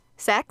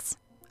Sex,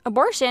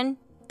 abortion,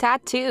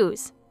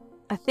 tattoos.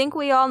 I think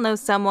we all know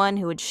someone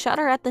who would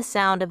shudder at the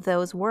sound of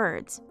those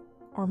words.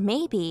 Or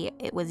maybe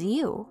it was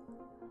you.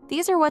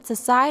 These are what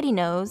society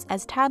knows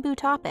as taboo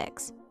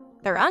topics.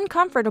 They're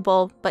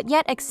uncomfortable, but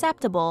yet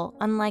acceptable,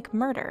 unlike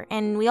murder,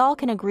 and we all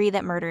can agree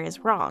that murder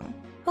is wrong.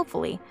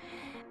 Hopefully.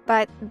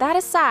 But that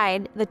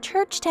aside, the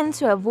church tends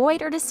to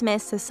avoid or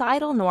dismiss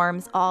societal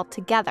norms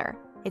altogether.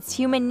 It's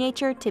human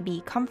nature to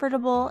be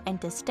comfortable and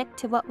to stick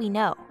to what we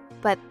know.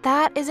 But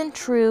that isn't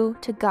true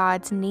to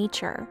God's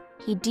nature.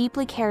 He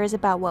deeply cares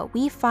about what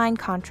we find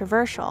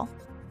controversial.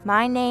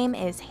 My name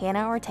is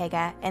Hannah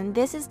Ortega, and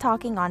this is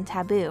Talking on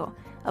Taboo,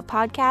 a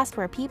podcast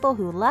where people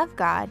who love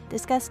God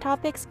discuss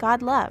topics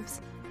God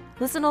loves.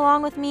 Listen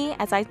along with me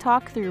as I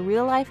talk through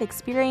real-life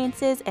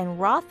experiences and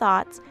raw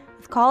thoughts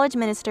with college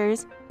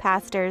ministers,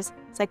 pastors,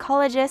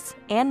 psychologists,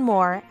 and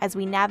more as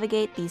we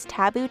navigate these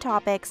taboo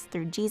topics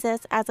through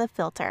Jesus as a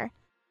filter.